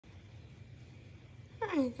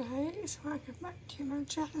Hi guys, welcome back to my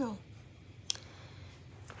channel.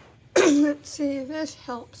 Let's see if this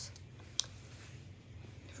helps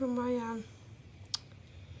for my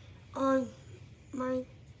on my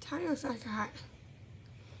titles I got.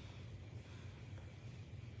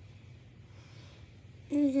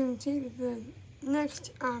 You can see the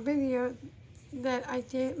next video that I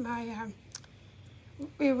did my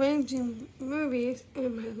rearranging movies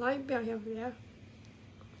in my library over there.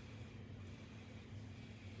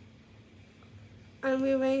 I'm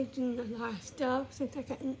rearranging a lot of stuff since I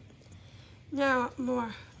get now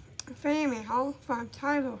more fan mail from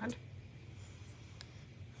Thailand.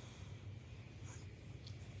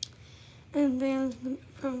 And then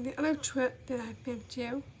from the other trip that I've been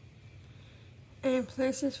to, and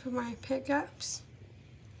places for my pickups,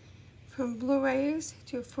 from Blu-rays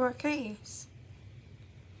to 4Ks.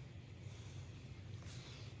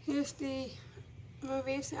 Here's the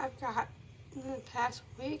movies that I've got in the past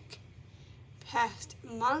week, past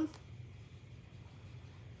month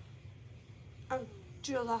of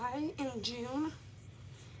July and June,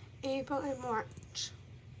 April and March.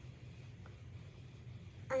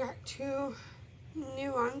 I got 2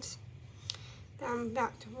 new ones that I'm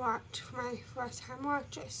about to watch for my first time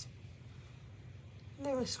watches.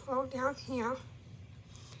 Then we scroll down here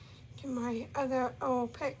to my other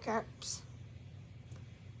old pickups.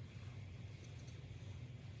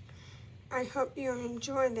 I hope you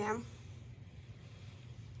enjoy them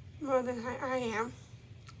more than I am.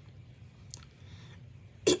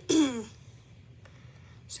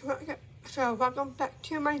 So welcome back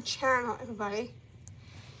to my channel, everybody.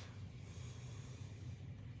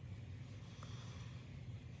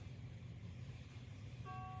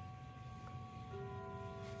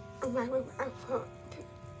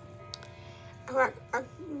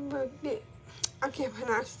 I can't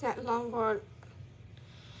pronounce that long word.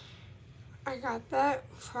 I got that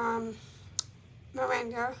from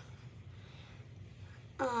Miranda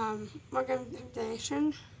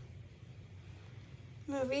recommendation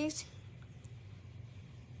movies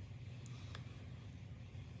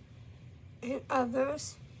and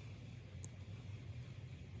others.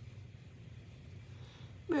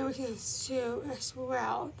 Movies and Sue as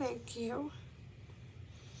well, thank you.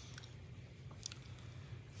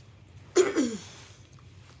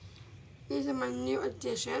 These are my new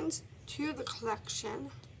additions to the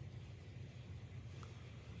collection.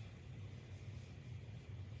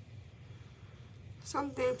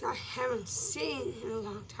 Some things I haven't seen in a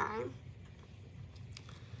long time.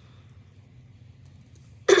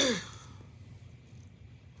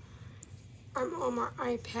 I'm on my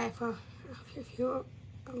iPad for a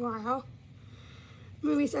while.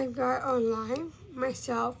 Movies I got online,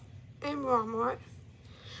 myself, and Walmart,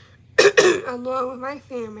 along with my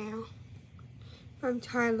fan mail from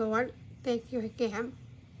Thailand. Thank you again.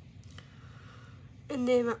 And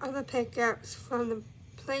then my other pickups from the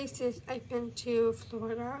places I've been to: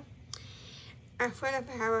 Florida, a friend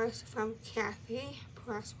of ours from Kathy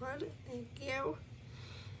Presswood, thank you,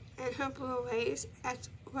 and her Blu-rays as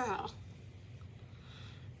well.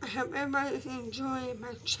 I hope everybody is enjoying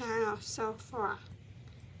my channel so far.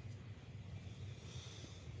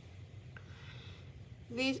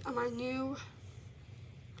 These are my new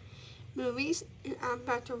movies, and I'm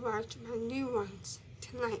about to watch my new ones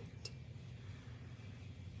tonight.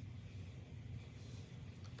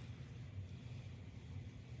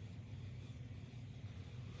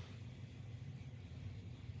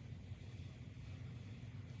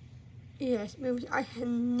 Yes, movies I had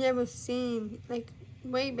never seen, like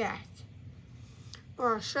way back,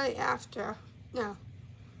 or shortly after, no,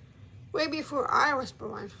 way before I was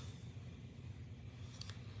born.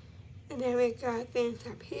 And then we got things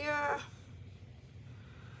up here,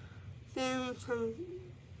 things from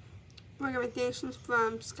recommendations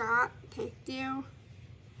from Scott, thank you.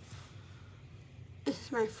 This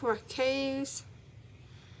is my 4Ks.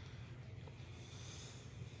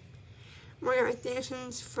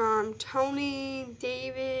 Recommendations from Tony,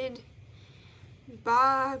 David,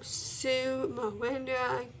 Bob, Sue,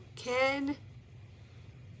 Melinda, Ken,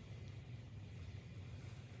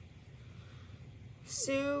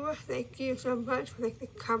 Sue, thank you so much for the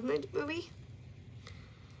Covenant movie.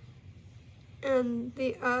 And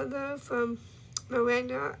the other from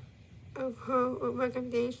Miranda of her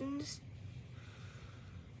recommendations.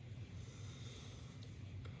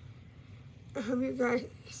 I hope you guys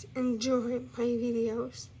enjoy my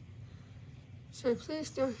videos. So please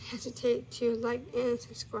don't hesitate to like and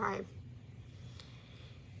subscribe.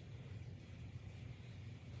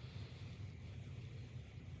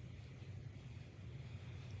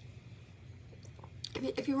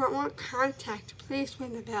 If you want more contact, please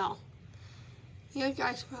ring the bell. You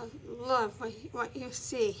guys will love what you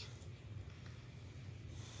see.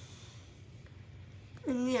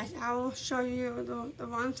 And yes, I will show you the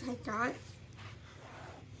ones I got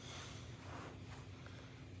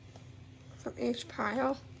from each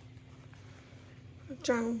pile.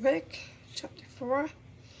 John Wick, Chapter 4.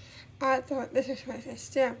 I thought this was a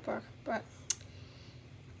stamp book, but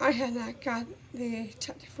I had not got the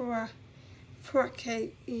Chapter 4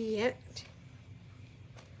 4K yet.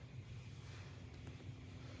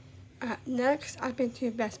 Next, I've been to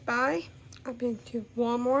Best Buy. I've been to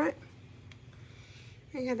Walmart.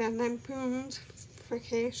 I got a Lampoon's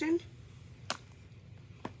Vacation.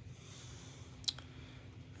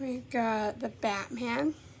 We got the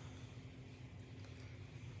Batman.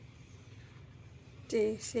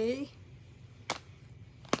 DC.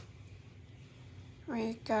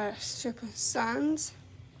 We got Super Sons.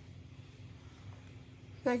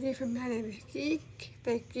 Thank you for Maddie the Geek.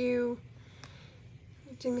 Thank you,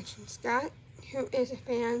 Dimension Scott, who is a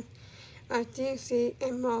fan of DC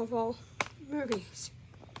and Marvel movies.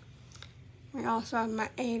 We also have my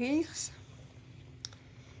 80s.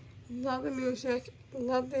 Love the music,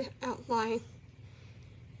 love the outline.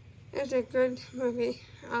 It's a good movie.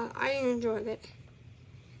 I enjoyed it.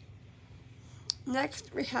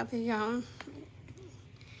 Next, we have the young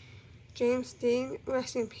James Dean.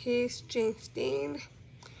 Rest in peace, James Dean.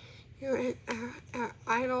 You're our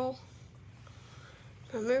idol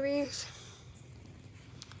for movies.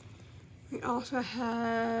 We also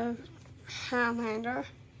have Highlander.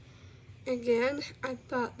 Again, I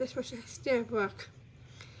thought this was a steelbook book,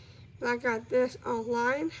 but I got this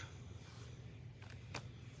online.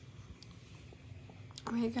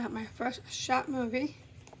 We got my first Shot movie,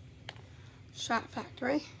 Shot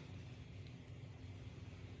Factory.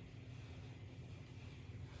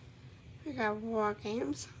 We got War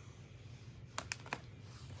Games.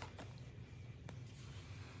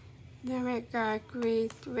 Then we got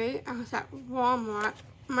Grade 3. I was at Walmart.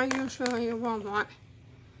 My usually Walmart.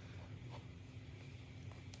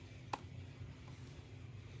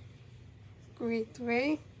 Grade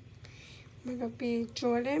 3. We're gonna be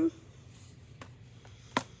Jordan.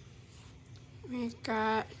 We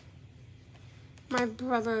got my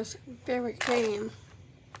brother's favorite game.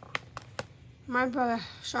 My brother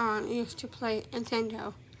Sean used to play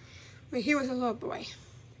Nintendo when he was a little boy.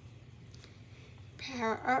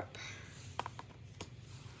 Power Up.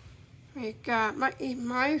 We got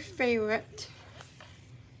my favorite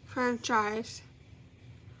franchise,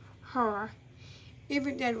 horror,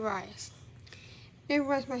 Evil Dead Rise. It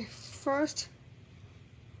was my first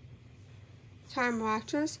time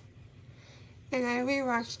watches, and I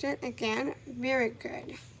rewatched it again. Very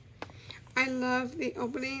good. I love the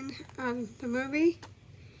opening of the movie.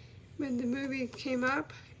 When the movie came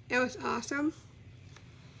up, it was awesome.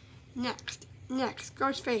 Next,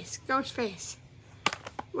 Ghostface.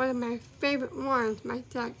 One of my favorite ones. My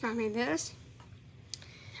dad got me this.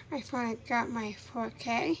 I finally got my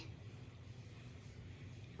 4K.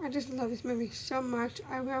 I just love this movie so much.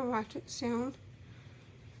 I will watch it soon.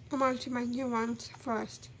 I'm on to my new ones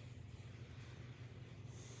first.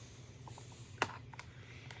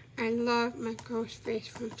 I love my Ghostface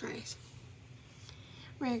franchise.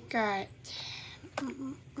 We got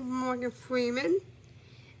Morgan Freeman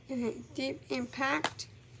in a Deep Impact.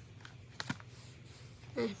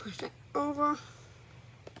 And push that over.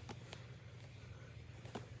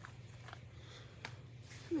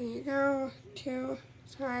 There you go, 2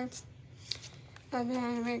 sides. And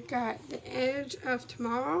then we got The Edge of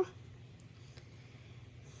Tomorrow.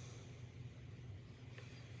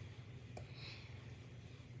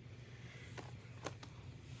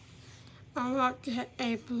 I will get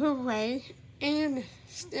a Blu-ray and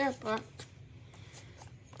steelbook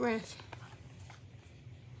with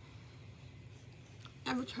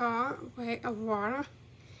Avatar: Way of Water.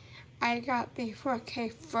 I got the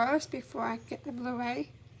 4K first before I get the Blu-ray,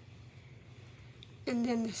 and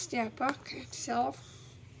then the steelbook itself.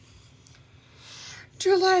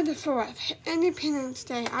 July the 4th, Independence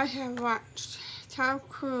Day. I have watched Tom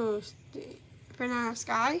Cruise, The Vanilla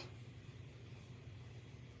Sky.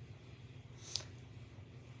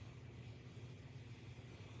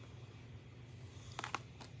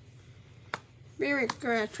 Very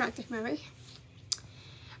good, attractive movie.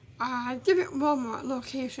 Different Walmart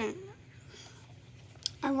location.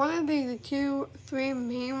 I wanted the 2, 3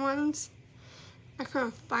 main ones. I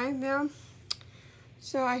couldn't find them,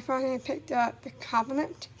 so I finally picked up the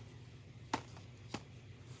Covenant.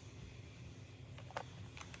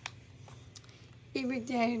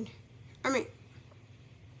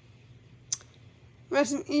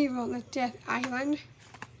 Resident Evil: The Death Island.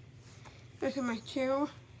 Those are my 2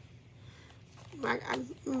 like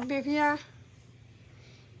Olivia.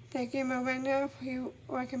 Thank you, Miranda, for you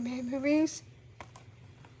recommend movies.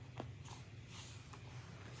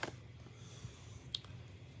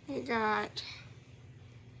 We got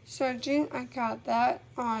Surgeon. I got that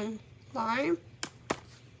online.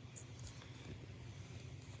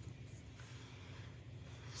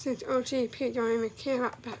 Since OGP don't even care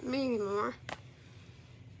about me anymore,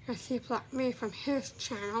 because he blocked me from his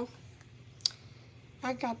channel.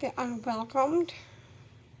 I got the Unwelcomed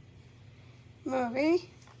movie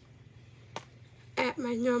at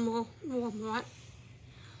my normal Walmart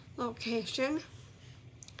location.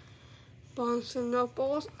 Barnes &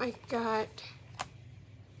 Nobles, I got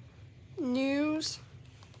News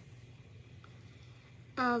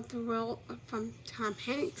of the World from Tom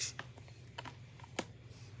Hanks.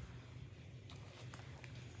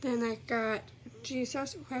 Then I got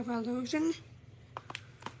Jesus Revolution.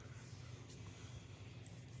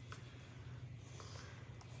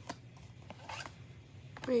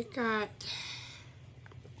 We got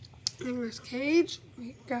Nicolas Cage.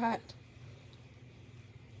 We got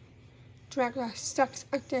Dracula Sucks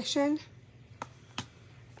Edition.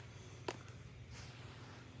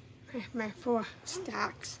 I have my 4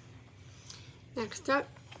 stacks. Next up,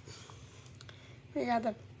 we got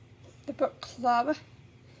the book club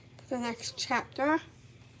for the next chapter.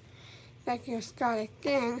 Thank you, Scott,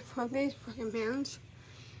 again for these recommends.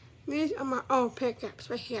 These are my old pickups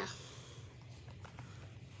right here.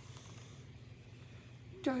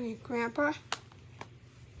 Dirty Grandpa.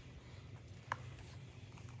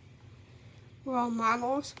 Role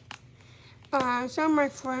models. Some of my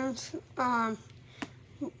friends,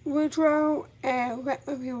 Woodrow and Wet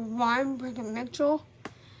Movie 1 with Mitchell.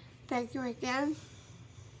 Thank you again.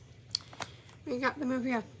 We got the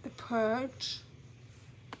movie of The Purge.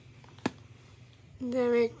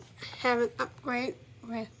 Then we have an upgrade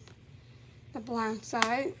with The Blind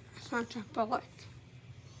Side, Sandra Bullock.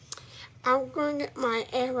 I'm going to get my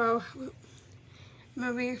Arrow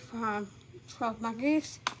movie from 12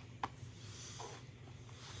 Monkeys.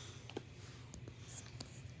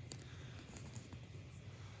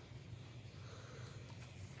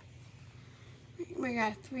 We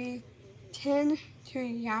got 310 to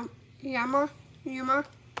Yuma.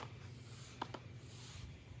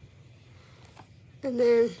 And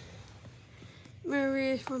then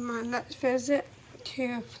movies from my next visit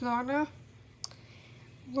to Florida.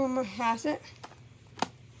 Rumor has it.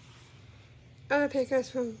 Other pictures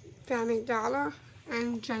from Family Dollar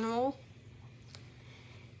and General.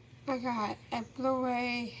 I got a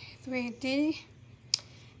Blu-ray 3D,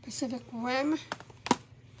 Pacific Rim.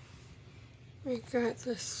 We got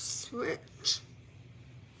the Switch.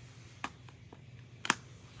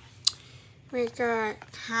 We got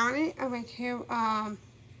County. I went to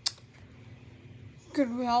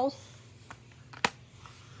Goodwill.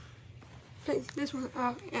 Picked this one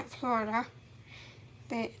up at Florida.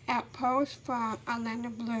 The Outpost from Orlando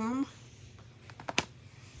Bloom.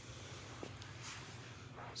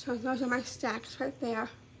 So those are my stacks right there.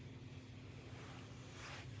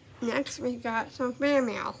 Next we got some fan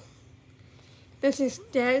mail. This is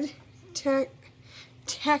Dead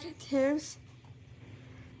Detectives.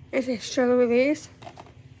 It's a show release.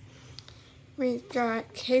 We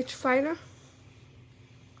got Cage Fighter.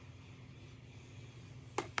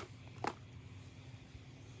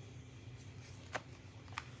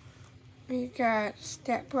 We got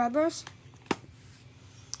Step Brothers.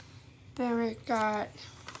 Then we got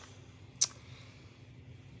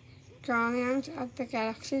Guardians of the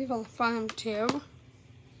Galaxy Volume 2.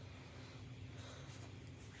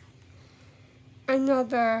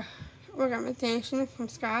 Another recommendation from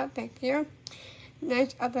Scott, thank you.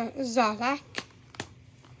 Knights of the Zodiac.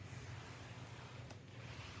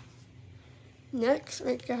 Next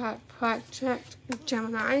we got Project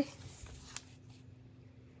Gemini.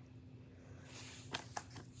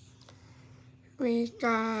 We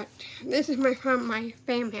got, this is from my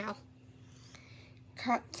fan mail.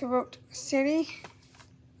 Cutthroat City.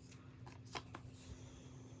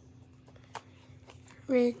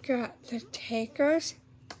 We got The Takers.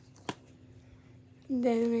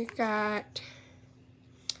 Then we got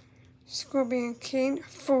Scorpion King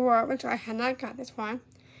 4, which I had not got this one.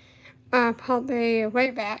 Probably way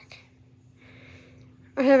back.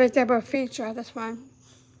 I have a double feature of this one.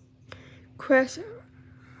 Chris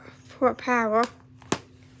for Power.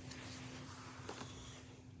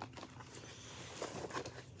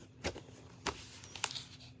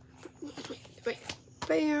 Wait,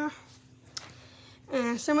 there.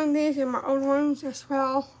 And some of these are my old ones as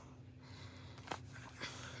well.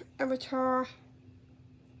 Avatar,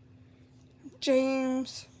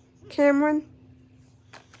 James Cameron.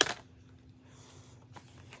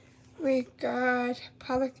 We got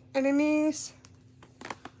Public Enemies.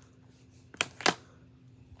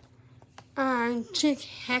 Chick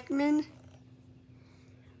Hackman.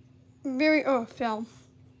 Very old film.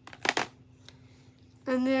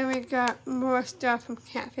 And then we got more stuff from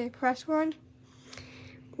Cafe Presswood.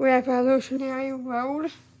 We have Revolutionary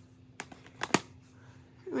Road.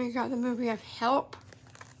 We got the movie of Help.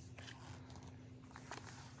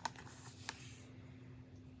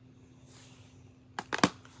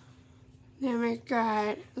 Then we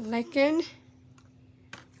got Lincoln.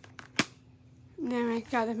 Then we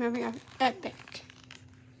got the movie of Epic.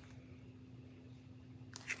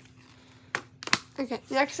 Okay,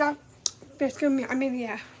 next up, it's gonna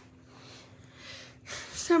be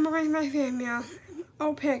summarize my family,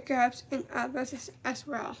 old pickups, and others as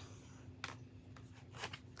well.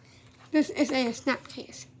 This is a snap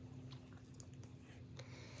case.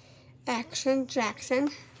 Action Jackson.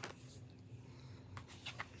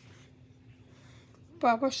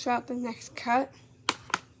 Bubba Shot the Next Cut.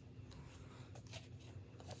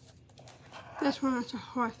 This one is a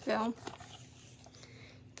horror film.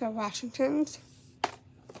 The Washingtons.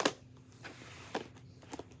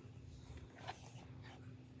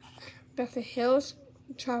 Beverly Hills,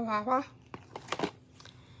 Chihuahua.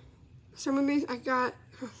 Some of these I got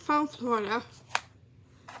from Florida.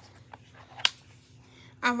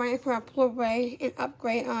 I'm waiting for a Blu-ray and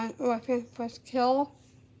upgrade on Orphan First Kill.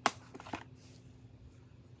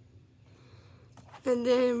 And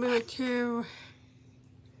then we went to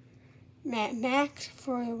Mad Max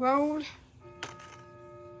for the Road.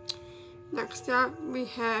 Next up, we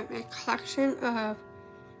have a collection of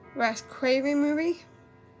Wes Craven movie.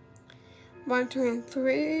 1, 2, and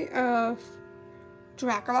 3 of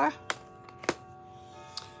Dracula.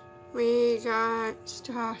 We got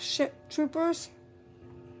Starship Troopers.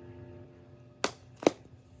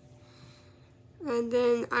 And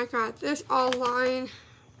then I got this online.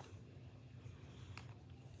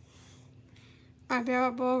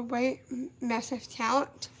 Available Weight Massive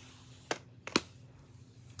Talent.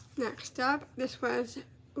 Next up, this was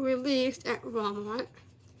released at Walmart.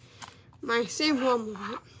 My same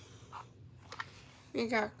Walmart. We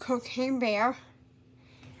got Cocaine Bear.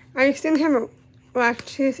 I still haven't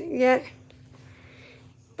watched this yet,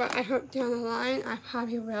 but I hope down the line I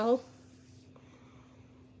probably will.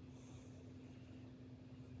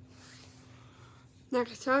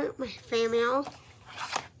 Next up, my fan mail.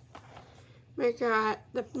 We got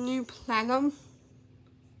the new Platinum,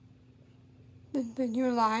 the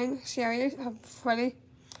new line series of Freddy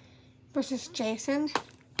vs. Jason.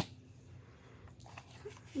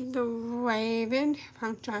 The Raven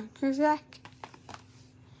from John Cusack.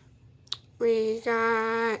 We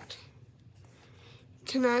got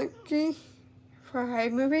Kaneki for a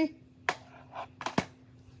movie.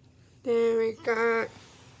 Then we got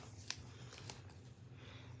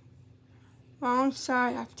Wrong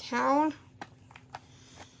Side of Town.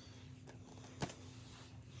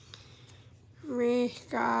 We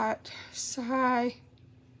got Psy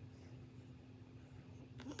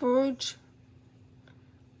Burge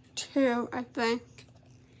 2, I think.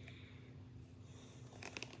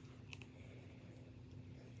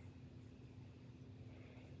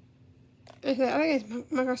 I think it's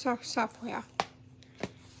Microsoft software.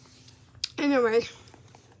 Anyway,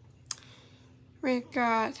 we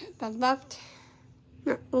got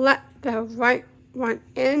Let the Right One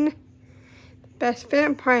In. Best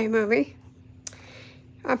vampire movie.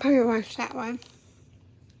 I'll probably watch that one.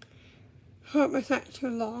 Hope it's not too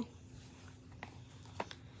long.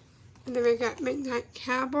 And then we got Midnight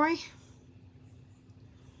Cowboy.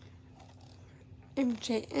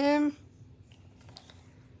 MJM.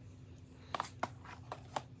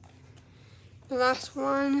 The last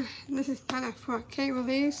one, this is not a 4K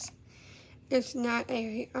release. It's not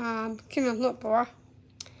a Kindle Notebook.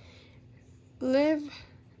 Live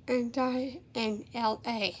and Die in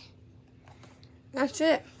LA. That's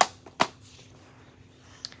it.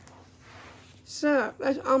 So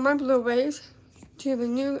that's all my Blu-rays. To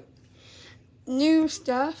the new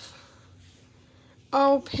stuff,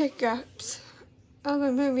 old pickups,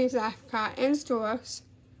 other movies I've got in stores.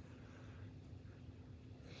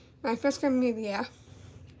 My first media.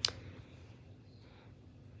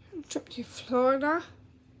 Trip to Florida.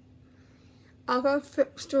 Other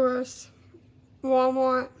thrift stores,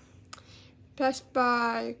 Walmart, Best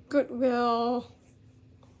Buy, Goodwill.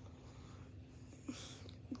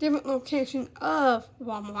 Different location of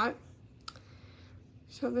Walmart.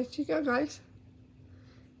 So there you go, guys.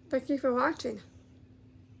 Thank you for watching.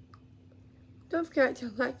 Don't forget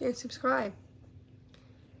to like and subscribe.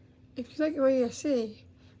 If you like what you see,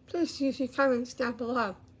 please use your comments down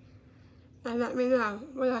below. and let me know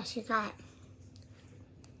what else you got.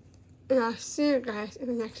 And I'll see you guys in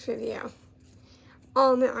the next video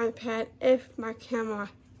on the iPad if my camera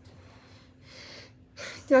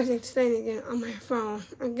doesn't explain again on my phone.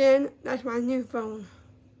 Again, that's my new phone.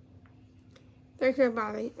 Thanks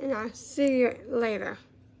everybody, and I'll see you later.